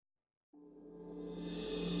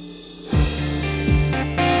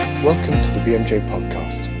Welcome to the BMJ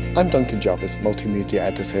podcast. I'm Duncan Jarvis, Multimedia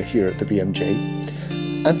Editor here at the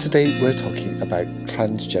BMJ, and today we're talking about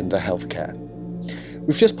transgender healthcare.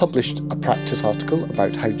 We've just published a practice article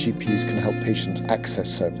about how GPs can help patients access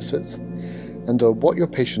services, and a What Your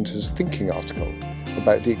Patient Is Thinking article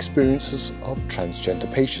about the experiences of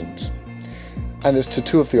transgender patients. And as to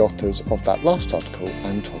two of the authors of that last article,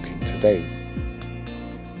 I'm talking today.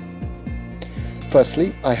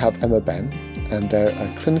 Firstly, I have Emma Ben, and they're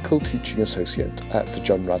a clinical teaching associate at the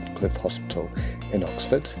John Radcliffe Hospital in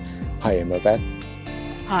Oxford. Hi, Emma Ben.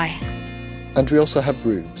 Hi. And we also have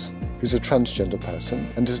Rubes, who's a transgender person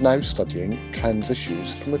and is now studying trans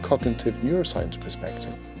issues from a cognitive neuroscience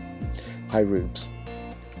perspective. Hi, Rubes.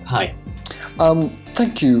 Hi.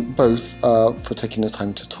 Thank you both for taking the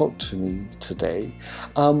time to talk to me today.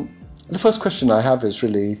 The first question I have is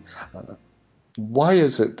really, why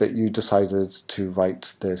is it that you decided to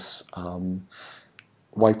write this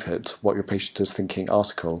Wipe It, What Your Patient Is Thinking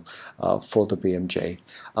article for the BMJ?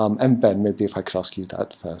 And Ben, maybe if I could ask you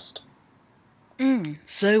that first.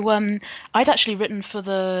 So I'd actually written for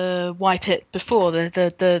the Wipe It before,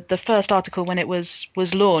 the first article when it was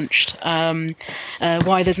launched,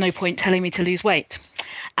 Why There's No Point Telling Me to Lose Weight.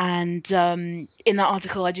 And in that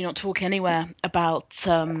article, I do not talk anywhere about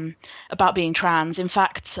being trans. In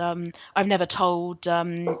fact, I've never told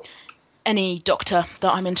any doctor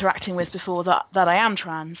that I'm interacting with before that I am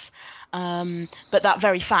trans. But that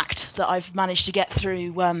very fact that I've managed to get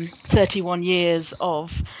through 31 years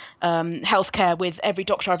of healthcare with every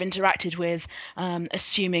doctor I've interacted with,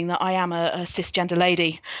 assuming that I am a cisgender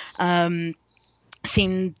lady,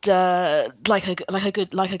 seemed like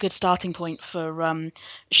a good starting point for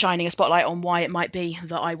shining a spotlight on why it might be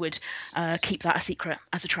that I would keep that a secret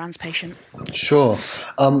as a trans patient. Sure.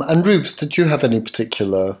 And Rubes, did you have any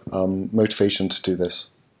particular motivation to do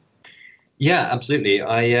this? Yeah, absolutely.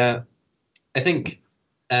 I think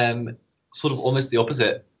sort of almost the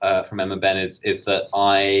opposite from Emma Ben is that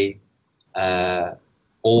I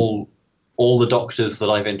all the doctors that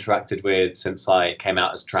I've interacted with since I came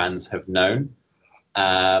out as trans have known.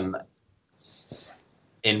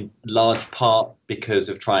 In large part because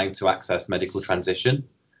of trying to access medical transition,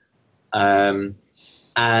 and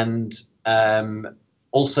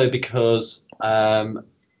also because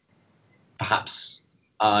perhaps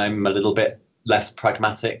I'm a little bit less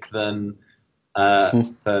pragmatic than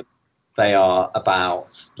they are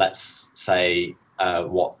about, let's say,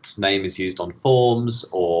 what name is used on forms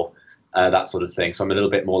or that sort of thing. So I'm a little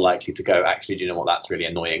bit more likely to go, actually, do you know what, that's really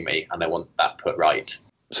annoying me and I want that put right.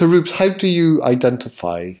 So Rubes, how do you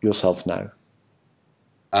identify yourself now?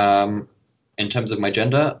 In terms of my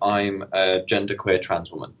gender, I'm a genderqueer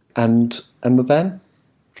trans woman. And Emma Ben?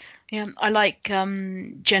 Yeah, I like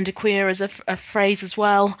genderqueer as a phrase as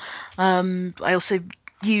well. I also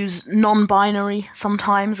use non-binary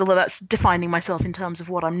sometimes, although that's defining myself in terms of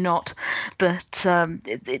what I'm not. But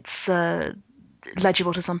it's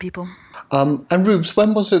legible to some people. And Rubes,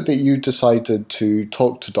 when was it that you decided to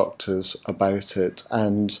talk to doctors about it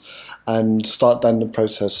and start down the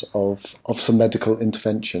process of some medical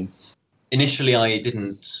intervention? Initially, I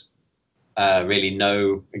didn't really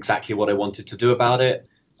know exactly what I wanted to do about it.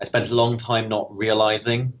 I spent a long time not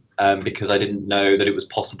realizing because I didn't know that it was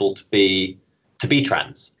possible to be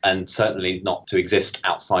trans, and certainly not to exist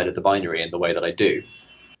outside of the binary in the way that I do.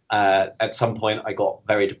 At some point, I got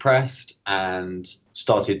very depressed and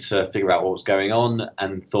started to figure out what was going on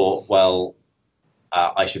and thought, well,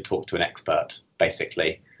 I should talk to an expert,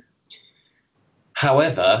 basically.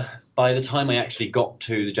 However, by the time I actually got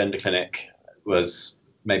to the gender clinic was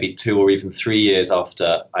maybe 2 or even 3 years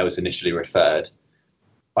after I was initially referred.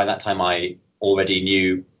 By that time, I already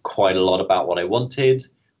knew quite a lot about what I wanted.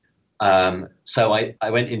 So I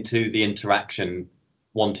went into the interaction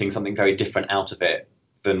wanting something very different out of it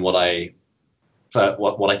than what I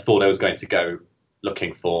thought I was going to go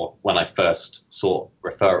looking for when I first sought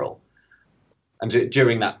referral. And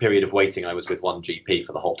during that period of waiting, I was with one GP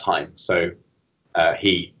for the whole time. So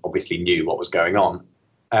he obviously knew what was going on.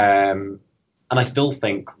 And I still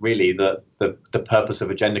think really that the purpose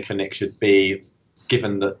of a gender clinic should be,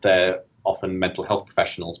 given that they're often mental health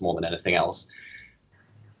professionals more than anything else,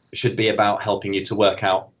 should be about helping you to work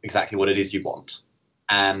out exactly what it is you want.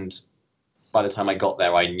 And by the time I got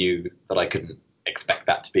there, I knew that I couldn't expect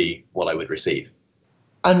that to be what I would receive.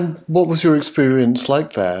 And what was your experience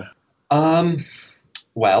like there?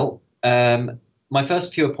 Well, my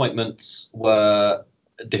first few appointments were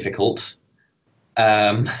difficult.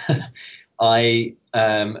 I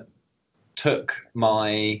took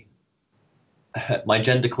my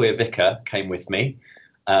genderqueer vicar came with me,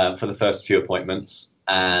 for the first few appointments.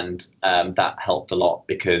 And that helped a lot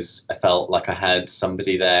because I felt like I had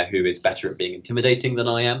somebody there who is better at being intimidating than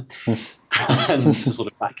I am and to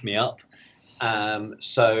sort of back me up.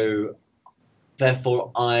 So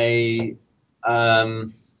therefore I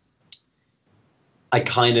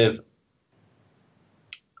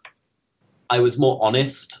was more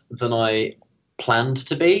honest than I planned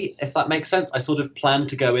to be, if that makes sense. I sort of planned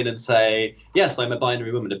to go in and say, yes, I'm a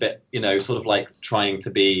binary woman, a bit, sort of like trying to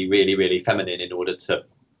be really, really feminine in order to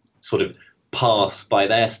sort of pass by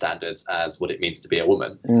their standards as what it means to be a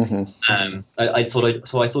woman. Mm-hmm. I sort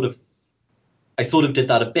of did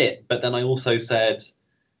that a bit, but then I also said,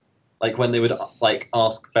 like, when they would like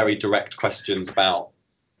ask very direct questions about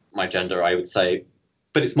my gender, I would say,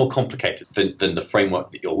 but it's more complicated than the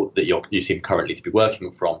framework that you seem currently to be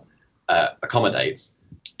working from accommodates.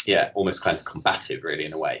 Yeah, almost kind of combative, really,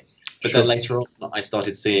 in a way. But then later on, I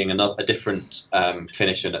started seeing a different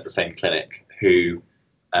clinician at the same clinic who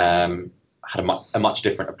had a much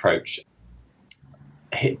different approach.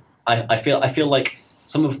 I feel like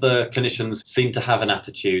some of the clinicians seem to have an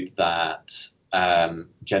attitude that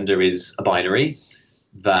gender is a binary,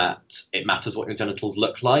 that it matters what your genitals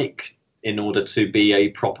look like in order to be a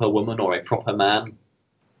proper woman or a proper man.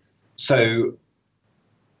 So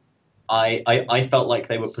I felt like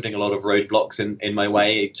they were putting a lot of roadblocks in my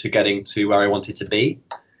way to getting to where I wanted to be,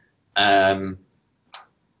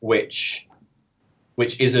 which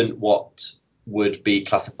isn't what would be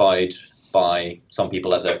classified by some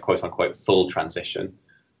people as a quote-unquote full transition,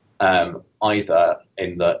 either,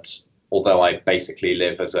 in that although I basically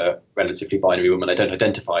live as a relatively binary woman, I don't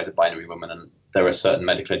identify as a binary woman, and there are certain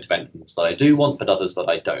medical interventions that I do want, but others that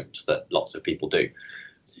I don't, that lots of people do.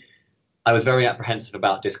 I was very apprehensive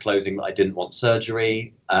about disclosing that I didn't want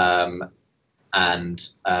surgery, and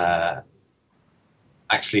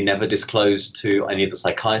actually never disclosed to any of the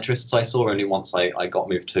psychiatrists I saw. Only once I got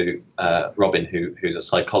moved to Robin, who's a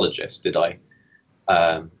psychologist, did I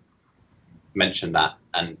mention that,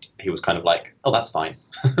 and he was kind of like, "Oh, that's fine."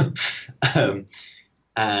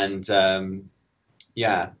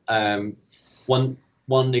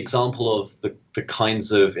 One example of the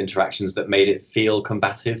kinds of interactions that made it feel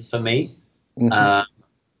combative for me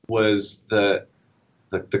was the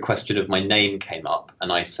question of my name came up,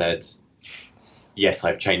 and I said, "Yes,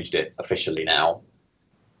 I've changed it officially now."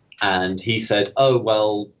 And he said, "Oh,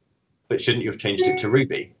 well, but shouldn't you have changed it to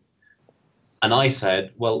Ruby?" And I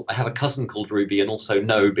said, "Well, I have a cousin called Ruby, and also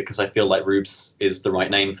no, because I feel like Rubes is the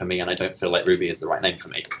right name for me, and I don't feel like Ruby is the right name for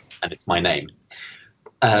me, and it's my name."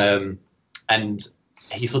 And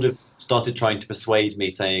he sort of started trying to persuade me,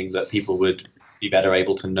 saying that people would be better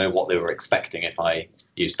able to know what they were expecting if I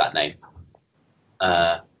used that name,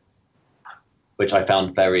 which I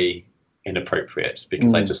found very inappropriate,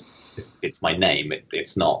 because it's my name.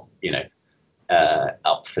 It's not,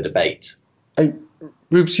 up for debate.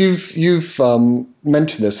 Rubes, you've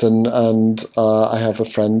mentioned this, and I have a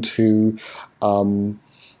friend who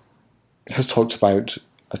has talked about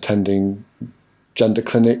attending gender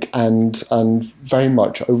clinic and very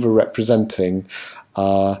much overrepresenting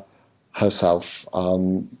herself,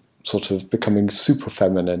 sort of becoming super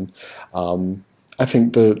feminine. I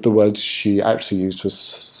think the words she actually used was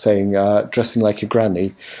saying dressing like a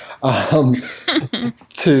granny,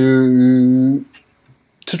 to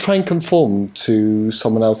try and conform to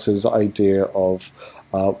someone else's idea of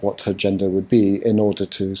what her gender would be in order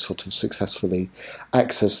to sort of successfully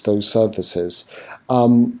access those services.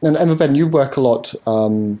 And Emma Ben, you work a lot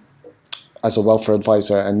as a welfare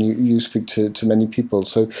advisor, and you speak to many people.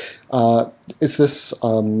 So is this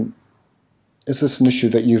an issue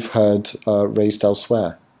that you've heard raised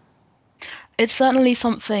elsewhere? It's certainly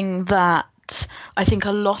something that I think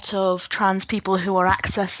a lot of trans people who are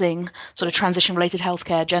accessing sort of transition-related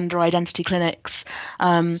healthcare, gender identity clinics,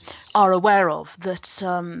 are aware of. That,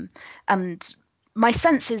 and my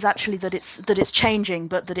sense is actually that it's changing,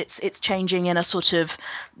 but that it's changing in a sort of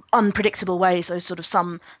unpredictable way. So sort of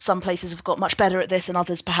some places have got much better at this, and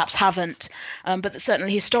others perhaps haven't. But that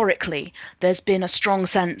certainly historically, there's been a strong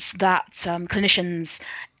sense that clinicians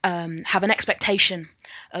have an expectation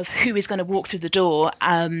of who is going to walk through the door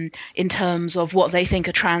in terms of what they think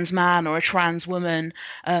a trans man or a trans woman,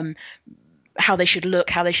 how they should look,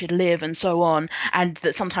 how they should live, and so on. And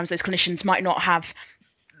that sometimes those clinicians might not have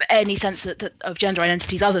any sense of gender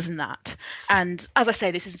identities other than that. And as I say,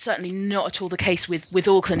 this is certainly not at all the case with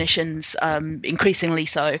all clinicians, increasingly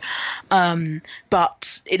so.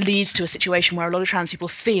 But it leads to a situation where a lot of trans people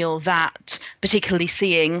feel that, particularly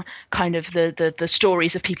seeing kind of the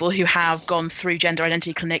stories of people who have gone through gender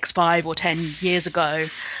identity clinics 5 or 10 years ago,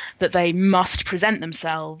 that they must present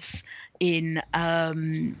themselves in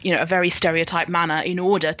a very stereotyped manner in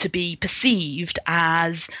order to be perceived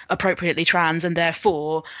as appropriately trans and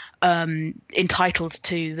therefore entitled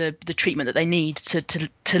to the treatment that they need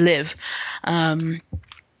to live. And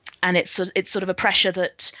it's sort of a pressure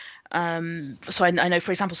that so I know,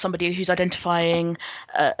 for example, somebody who's identifying,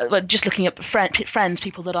 just looking at friends,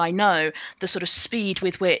 people that I know, the sort of speed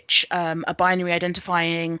with which a binary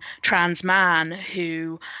identifying trans man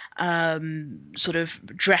who sort of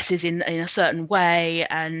dresses in a certain way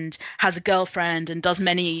and has a girlfriend and has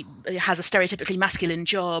a stereotypically masculine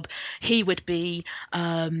job, he would be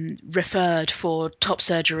referred for top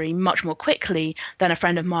surgery much more quickly than a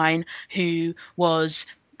friend of mine who was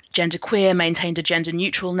genderqueer, maintained a gender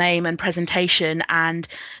neutral name and presentation, and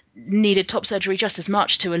needed top surgery just as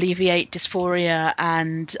much to alleviate dysphoria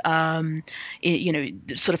and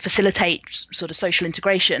sort of facilitate sort of social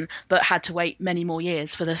integration, but had to wait many more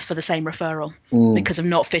years for the same referral because of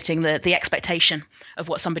not fitting the expectation of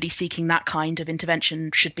what somebody seeking that kind of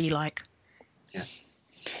intervention should be like. Yeah.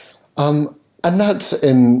 And that's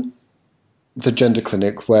in the gender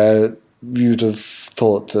clinic where you'd have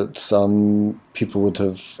thought that some people would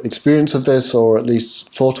have experience of this or at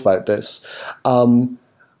least thought about this.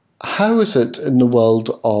 How is it in the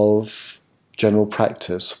world of general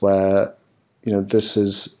practice where, this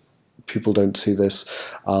is, people don't see this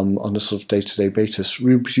on a sort of day-to-day basis?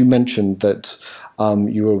 You mentioned that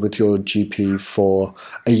you were with your GP for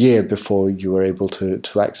a year before you were able to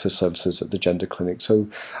access services at the gender clinic. So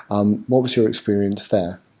what was your experience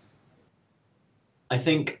there? I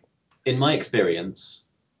think in my experience,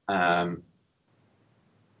 I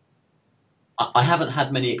haven't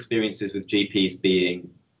had many experiences with GPs being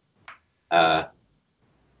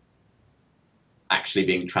actually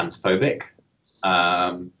being transphobic.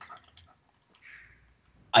 I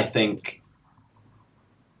think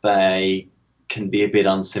they can be a bit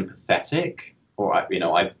unsympathetic, or I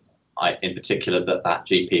in particular that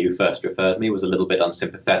GP who first referred me was a little bit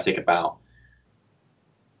unsympathetic about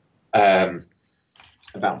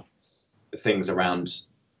things around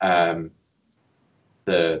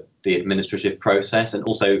the administrative process, and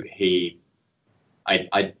also he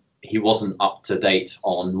wasn't up to date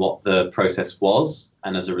on what the process was,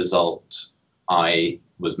 and as a result, I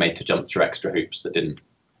was made to jump through extra hoops that didn't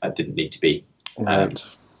need to be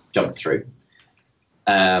jumped through.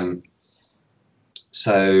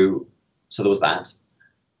 So there was that.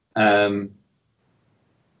 Other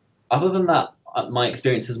than that, my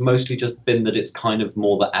experience has mostly just been that it's kind of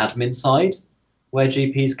more the admin side where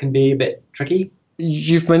GPs can be a bit tricky.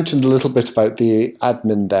 You've mentioned a little bit about the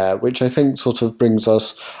admin there, which I think sort of brings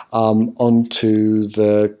us onto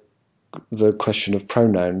the question of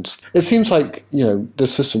pronouns. It seems like, the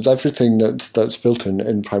systems, everything that's built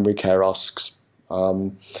in primary care asks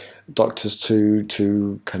doctors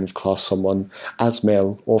to kind of class someone as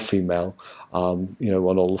male or female, on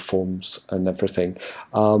all the forms and everything.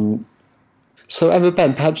 So Emma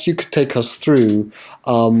Ben, perhaps you could take us through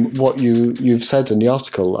what you've said in the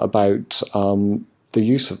article about the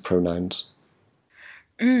use of pronouns.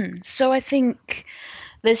 So I think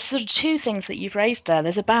there's sort of two things that you've raised there.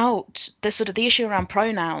 There's about the sort of the issue around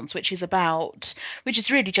pronouns, which is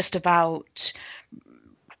really just about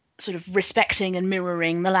sort of respecting and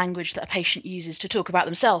mirroring the language that a patient uses to talk about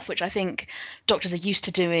themselves, which I think doctors are used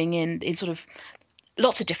to doing in sort of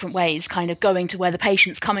lots of different ways, kind of going to where the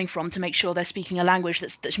patient's coming from to make sure they're speaking a language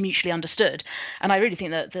that's mutually understood. And I really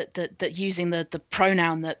think that using the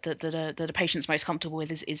pronoun that a patient's most comfortable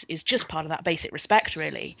with is just part of that basic respect,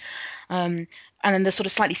 really. And then the sort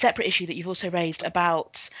of slightly separate issue that you've also raised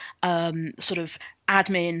about sort of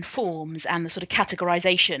admin forms and the sort of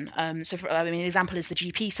categorization. An example is the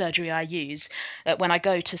GP surgery I use. When I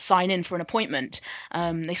go to sign in for an appointment,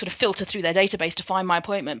 they sort of filter through their database to find my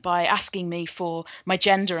appointment by asking me for my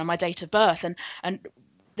gender and my date of birth. And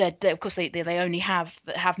of course they only have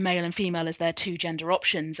male and female as their two gender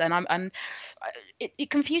options. And it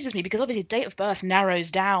confuses me because obviously date of birth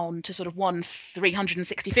narrows down to sort of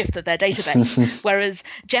 1/365th of their database, whereas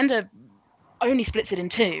gender only splits it in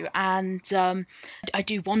two. And I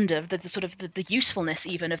do wonder that the sort of the usefulness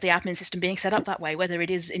even of the admin system being set up that way, whether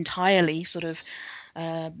it is entirely sort of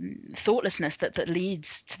thoughtlessness that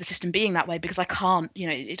leads to the system being that way, because I can't,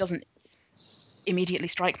 it doesn't immediately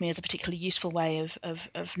strike me as a particularly useful way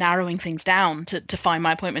of narrowing things down to find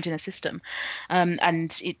my appointment in a system.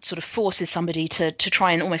 And it sort of forces somebody to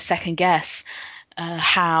try and almost second guess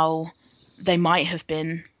how they might have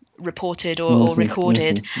been reported or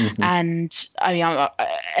recorded. Mm-hmm. And I mean,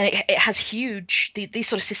 it has these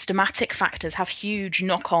sort of systematic factors have huge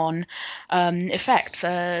knock-on effects.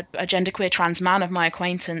 A genderqueer trans man of my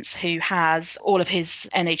acquaintance who has all of his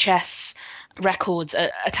NHS records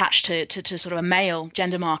attached to sort of a male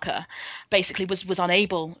gender marker basically was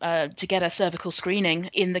unable to get a cervical screening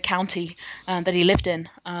in the county that he lived in,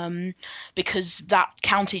 because that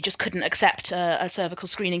county just couldn't accept a cervical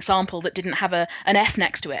screening sample that didn't have an F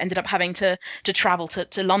next to it. Ended up having to travel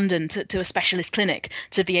to London to a specialist clinic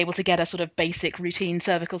to be able to get a sort of basic routine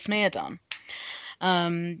cervical smear done,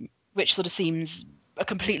 which sort of seems a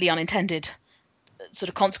completely unintended sort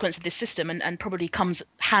of consequence of this system, and probably comes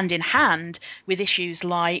hand in hand with issues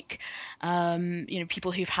like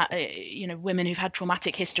people who've had women who've had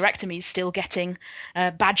traumatic hysterectomies still getting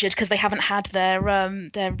badgered because they haven't had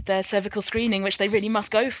their cervical screening, which they really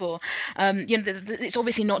must go for. It's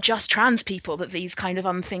obviously not just trans people that these kind of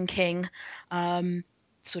unthinking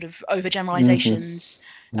sort of overgeneralizations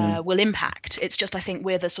will impact. It's just, I think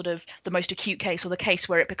we're the sort of the most acute case, or the case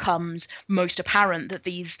where it becomes most apparent that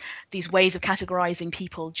these ways of categorizing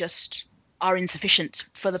people just are insufficient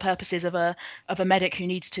for the purposes of a medic who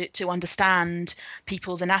needs to understand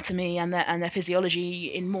people's anatomy and their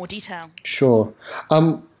physiology in more detail. Sure.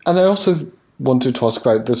 And I also wanted to ask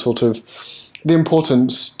about the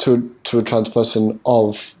importance to a trans person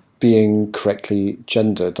of being correctly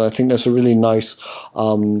gendered. I think there's a really nice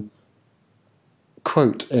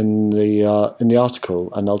quote in the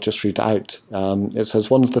article, and I'll just read it out. It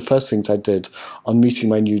says, "One of the first things I did on meeting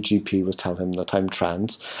my new GP was tell him that I'm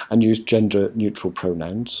trans and use gender-neutral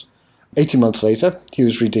pronouns. 18 months later, he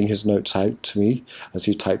was reading his notes out to me as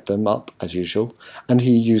he typed them up, as usual, and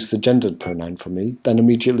he used the gendered pronoun for me, then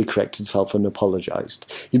immediately corrected himself and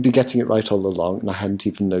apologised. He'd been getting it right all along, and I hadn't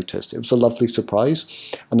even noticed. It was a lovely surprise,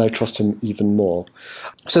 and I trust him even more."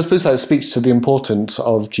 So I suppose that speaks to the importance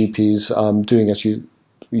of GPs doing as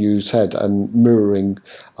you said, and mirroring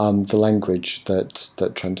the language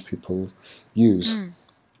that trans people use.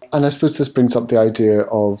 And I suppose this brings up the idea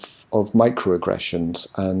of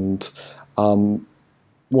microaggressions and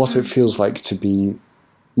what it feels like to be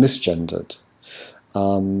misgendered.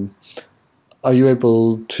 Are you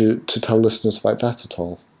able to tell listeners about that at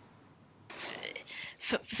all?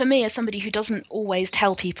 For me, as somebody who doesn't always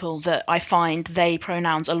tell people that I find they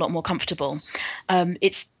pronouns a lot more comfortable,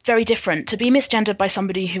 it's very different to be misgendered by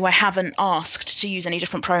somebody who I haven't asked to use any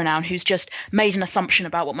different pronoun, who's just made an assumption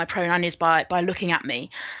about what my pronoun is by looking at me.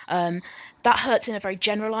 That hurts in a very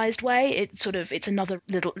generalized way. It's another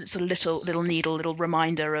little needle, little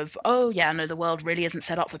reminder of, oh yeah, no, the world really isn't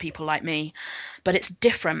set up for people like me. But it's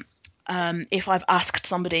different if I've asked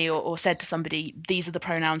somebody or said to somebody, these are the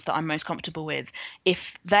pronouns that I'm most comfortable with.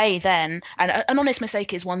 If they then, and an honest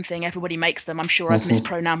mistake is one thing, everybody makes them. I'm sure I've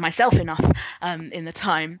mispronounced myself enough in the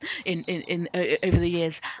time in over the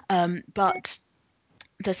years. But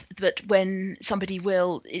when somebody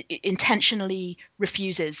will intentionally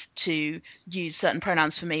refuses to use certain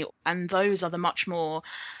pronouns for me, and those are the much more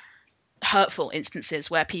hurtful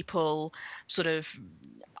instances where people sort of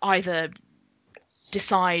either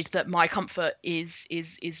decide that my comfort is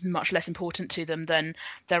much less important to them than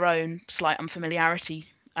their own slight unfamiliarity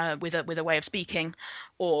with a way of speaking,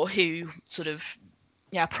 or who sort of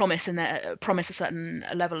promise a certain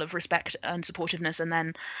level of respect and supportiveness and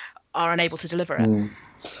then are unable to deliver it.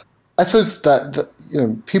 I suppose that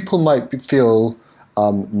people might feel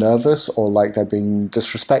nervous or like they're being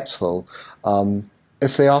disrespectful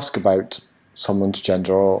if they ask about someone's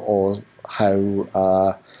gender or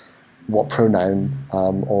how what pronoun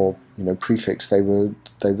or prefix they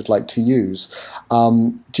would like to use.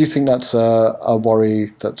 Do you think that's a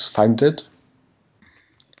worry that's founded?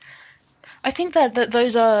 I think that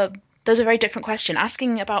those are very different questions.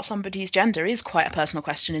 Asking about somebody's gender is quite a personal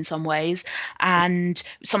question in some ways, and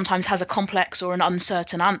sometimes has a complex or an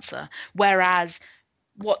uncertain answer. Whereas,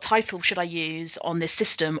 what title should I use on this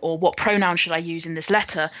system, or what pronoun should I use in this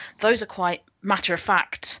letter? Those are quite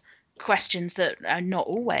matter-of-fact questions that are not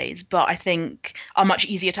always, but I think are much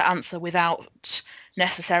easier to answer without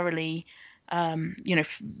necessarily,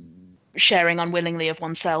 sharing unwillingly of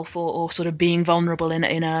oneself or sort of being vulnerable in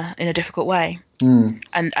a difficult way.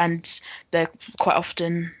 And they're quite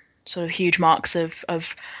often sort of huge marks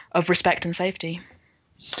of respect and safety.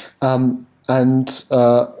 And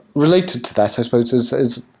related to that, I suppose,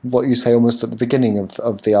 is what you say almost at the beginning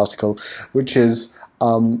of the article, which is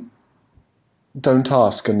don't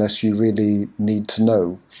ask unless you really need to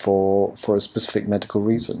know for a specific medical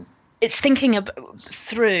reason. It's thinking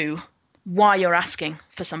through why you're asking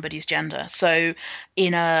for somebody's gender. So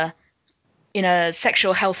in a in a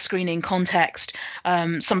sexual health screening context,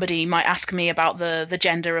 somebody might ask me about the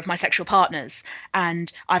gender of my sexual partners.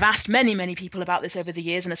 And I've asked many, many people about this over the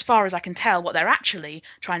years. And as far as I can tell, what they're actually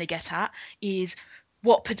trying to get at is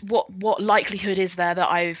what likelihood is there that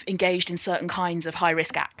I've engaged in certain kinds of high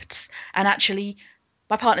risk acts? And actually,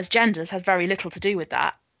 my partner's genders has very little to do with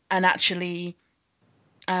that. And actually,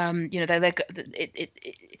 the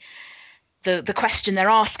question they're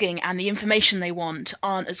asking and the information they want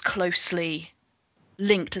aren't as closely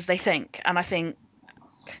linked as they think. And I think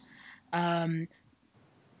it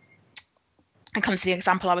comes to the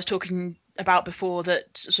example I was talking about before,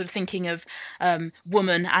 that sort of thinking of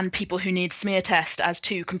woman and people who need smear test as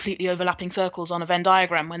two completely overlapping circles on a Venn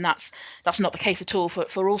diagram, when that's not the case at all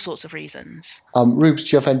for all sorts of reasons. Rubes,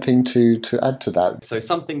 do you have anything to add to that? So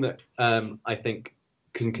something that I think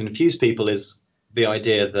can confuse people is the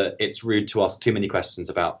idea that it's rude to ask too many questions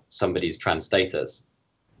about somebody's trans status.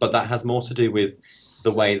 But that has more to do with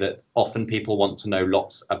the way that often people want to know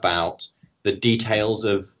lots about the details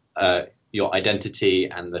of your identity,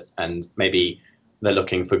 and maybe they're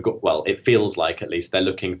looking for, well, it feels like at least they're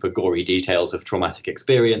looking for gory details of traumatic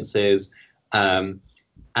experiences, and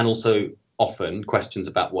also often questions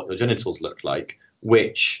about what your genitals look like,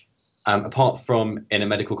 which, apart from in a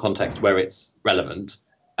medical context where it's relevant,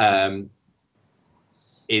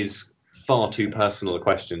 is far too personal a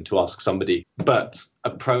question to ask somebody. But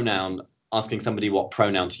asking somebody what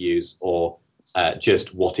pronoun to use, or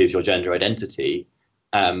just what is your gender identity,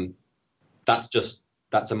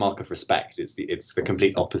 that's a mark of respect. It's the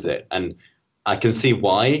complete opposite. And I can see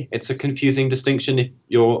why it's a confusing distinction if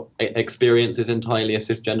your experience is entirely a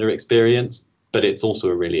cisgender experience, but it's also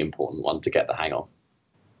a really important one to get the hang of.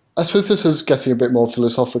 I suppose this is getting a bit more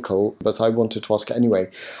philosophical, but I wanted to ask it anyway.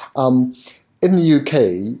 In the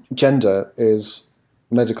UK, gender is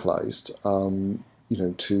medicalised.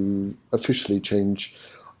 To officially change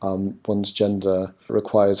one's gender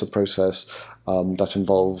requires a process that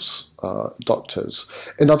involves doctors.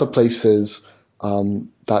 In other places,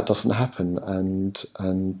 that doesn't happen,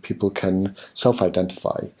 and people can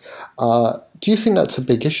self-identify. Do you think that's a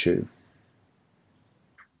big issue?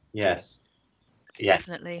 Yes.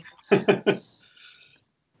 Definitely.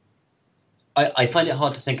 I find it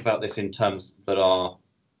hard to think about this in terms that are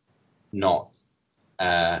not,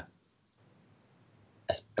 I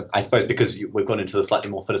suppose, because we've gone into the slightly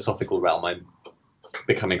more philosophical realm. I'm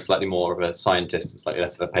becoming slightly more of a scientist and slightly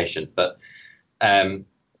less of a patient. But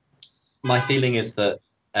my feeling is that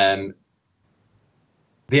the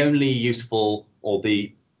only useful, or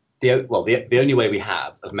the only way we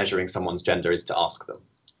have of measuring someone's gender is to ask them.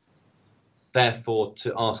 Therefore,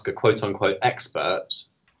 to ask a quote-unquote expert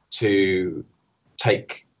to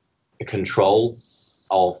take control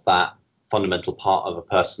of that fundamental part of a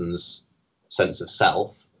person's sense of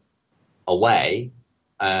self away,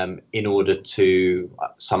 in order to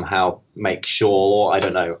somehow make sure, I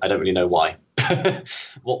don't really know why,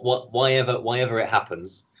 whyever it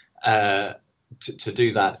happens, to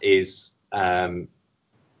do that is, I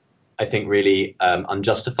think, really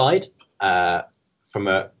unjustified from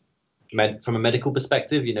a medical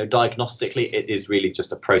perspective. Diagnostically, it is really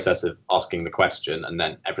just a process of asking the question, and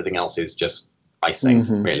then everything else is just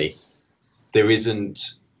icing, really. There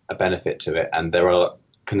isn't a benefit to it, and there are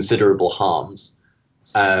considerable harms.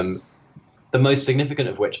 The most significant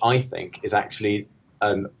of which, I think, is actually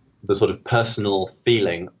the sort of personal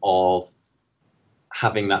feeling of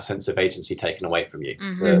having that sense of agency taken away from you.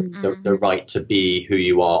 The right to be who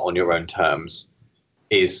you are on your own terms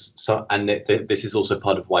is so, and this is also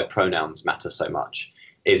part of why pronouns matter so much,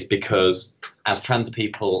 is because as trans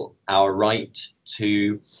people, our right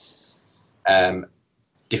to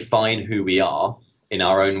define who we are in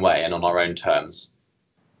our own way and on our own terms,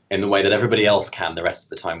 in the way that everybody else can the rest of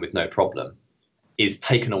the time with no problem, is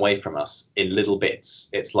taken away from us in little bits.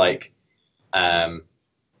 It's like,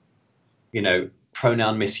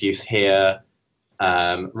 pronoun misuse here,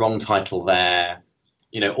 wrong title there,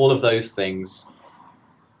 all of those things.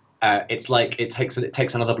 It's like it takes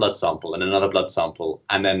another blood sample and another blood sample,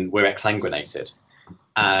 and then we're exsanguinated.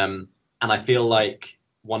 And I feel like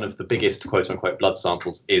one of the biggest quote-unquote blood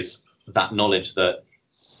samples is that knowledge that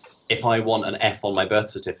if I want an F on my birth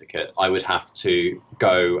certificate, I would have to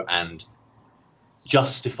go and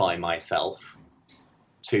justify myself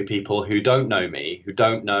to people who don't know me, who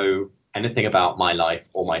don't know anything about my life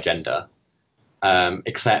or my gender,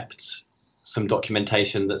 except some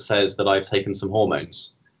documentation that says that I've taken some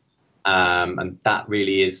hormones. And that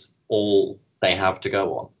really is all they have to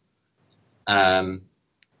go on.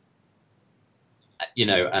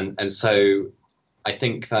 And so I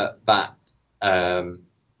think that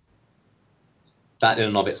that in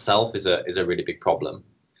and of itself is a really big problem.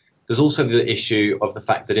 There's also the issue of the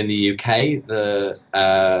fact that in the UK, the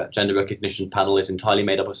gender recognition panel is entirely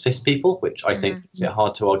made up of cis people, which I think makes it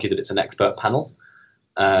hard to argue that it's an expert panel.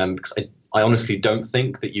 Because I honestly don't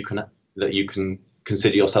think that you can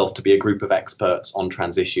consider yourself to be a group of experts on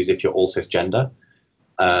trans issues if you're all cisgender.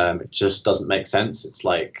 It just doesn't make sense. It's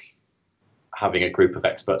like having a group of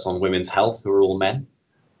experts on women's health who are all men.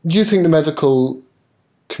 Do you think the medical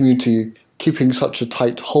community keeping such a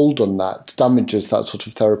tight hold on that damages that sort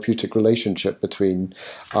of therapeutic relationship between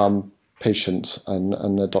patients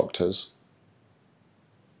and their doctors?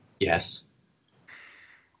 Yes.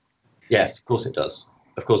 Yes, of course it does.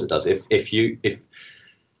 Of course it does. If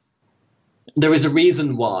there is a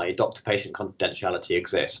reason why doctor-patient confidentiality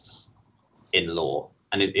exists in law,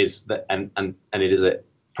 and it is that, and it is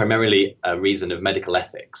primarily a reason of medical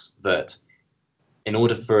ethics, that in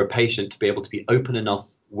order for a patient to be able to be open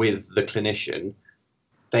enough with the clinician,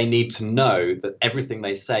 they need to know that everything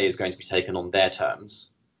they say is going to be taken on their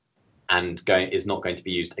terms and is not going to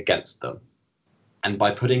be used against them. And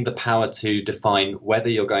by putting the power to define whether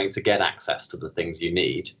you're going to get access to the things you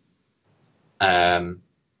need,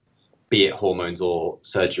 be it hormones or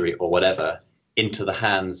surgery or whatever, into the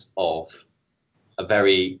hands of a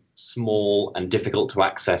very small and difficult to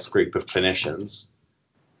access group of clinicians,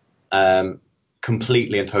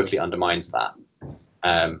 completely and totally undermines that.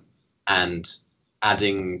 And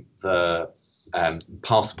adding the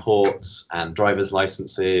passports and driver's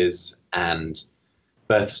licenses and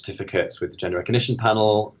birth certificates with the gender recognition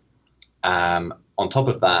panel, on top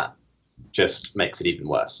of that, just makes it even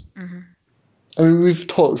worse. Mm-hmm. I mean, we've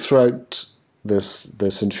talked throughout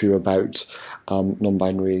this interview about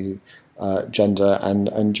non-binary gender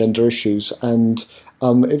and gender issues, and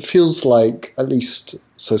it feels like, at least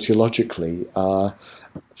sociologically,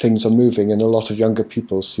 things are moving, and a lot of younger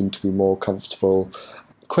people seem to be more comfortable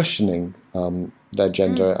questioning their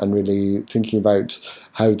gender and really thinking about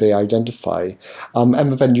how they identify.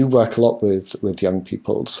 Emma Ben, you work a lot with young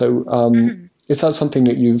people, so is that something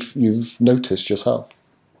that you've noticed yourself?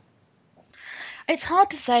 It's hard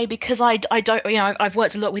to say because I don't, I've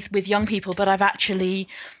worked a lot with young people, but I've actually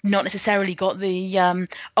not necessarily got the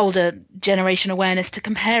older generation awareness to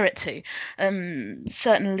compare it to.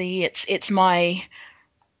 Certainly, it's my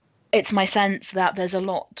sense that there's a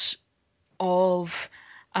lot of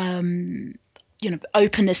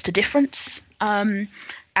openness to difference, and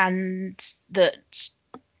that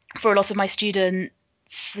for a lot of my students,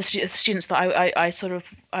 the students that I sort of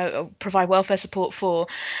provide welfare support for,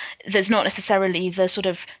 there's not necessarily the sort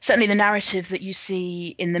of, certainly the narrative that you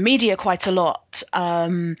see in the media quite a lot,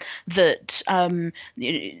 that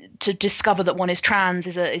to discover that one is trans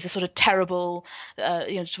is a sort of terrible,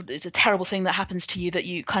 it's a terrible thing that happens to you, that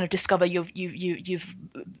you kind of discover you've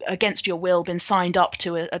against your will been signed up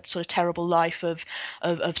to a sort of terrible life of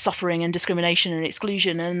suffering and discrimination and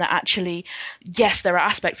exclusion, and that actually, yes, there are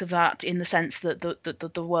aspects of that in the sense that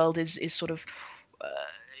the world is sort of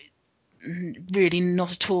really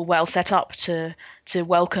not at all well set up to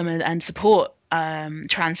welcome and support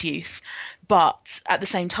trans youth, but at the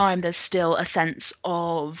same time there's still a sense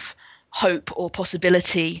of hope or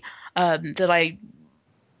possibility that I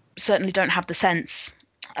certainly don't have the sense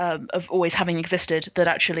of always having existed, that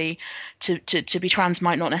actually to be trans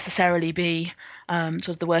might not necessarily be sort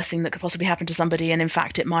of the worst thing that could possibly happen to somebody, and in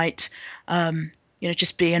fact it might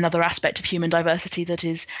just be another aspect of human diversity that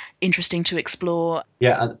is interesting to explore.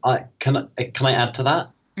 Yeah, and can I add to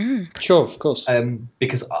that? Sure, of course.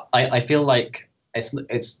 Because I feel like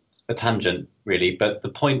it's a tangent, really, but the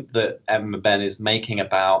point that Emma Ben is making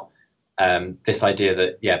about this idea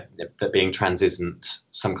that being trans isn't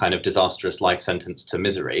some kind of disastrous life sentence to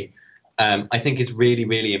misery, I think is really,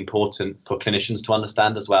 really important for clinicians to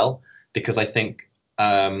understand as well, because I think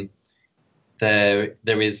there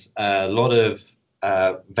is a lot of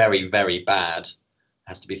very, very bad,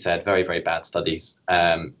 has to be said, very, very bad studies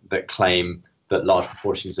that claim that large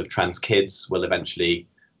proportions of trans kids will eventually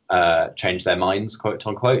change their minds, quote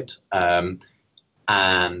unquote, and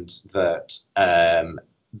that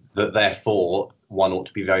therefore one ought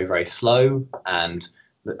to be very, very slow. And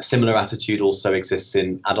a similar attitude also exists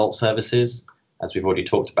in adult services, as we've already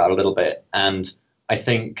talked about a little bit. And I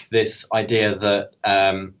think this idea that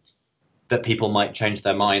that people might change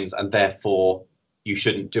their minds and therefore you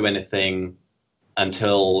shouldn't do anything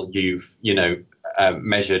until you've,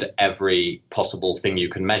 measured every possible thing you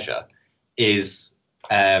can measure, is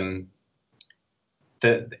that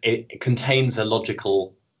it contains a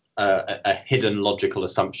logical, a hidden logical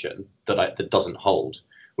assumption that doesn't hold,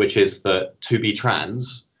 which is that to be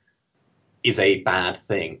trans is a bad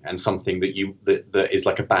thing and something that is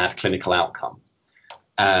like a bad clinical outcome.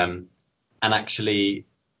 And actually,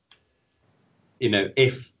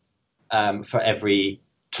 if for every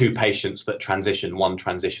 2 patients that transition, 1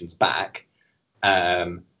 transitions back,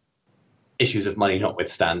 issues of money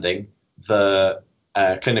notwithstanding, the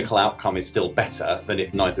clinical outcome is still better than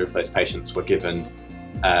if neither of those patients were given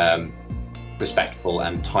respectful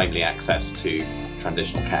and timely access to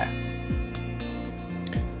transitional care.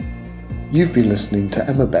 You've been listening to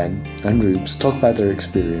Emma, Ben and Rubes talk about their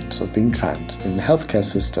experience of being trans in the healthcare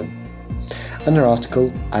system. And their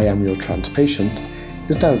article, I Am Your Trans Patient,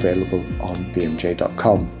 is now available on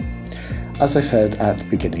bmj.com. As I said at the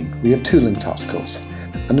beginning, we have 2 linked articles,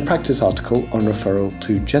 and the practice article on referral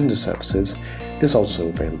to gender services is also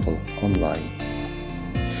available online.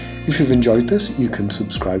 If you've enjoyed this, you can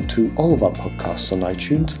subscribe to all of our podcasts on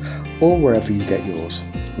iTunes or wherever you get yours.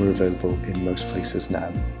 We're available in most places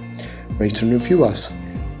now. Rate and review us.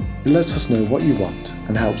 It lets us know what you want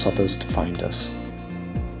and helps others to find us.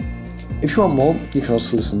 If you want more, you can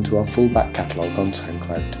also listen to our full back catalogue on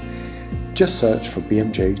SoundCloud. Just search for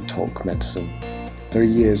BMJ Talk Medicine. There are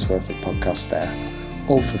years worth of podcasts there,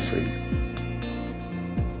 all for free.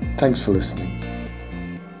 Thanks for listening.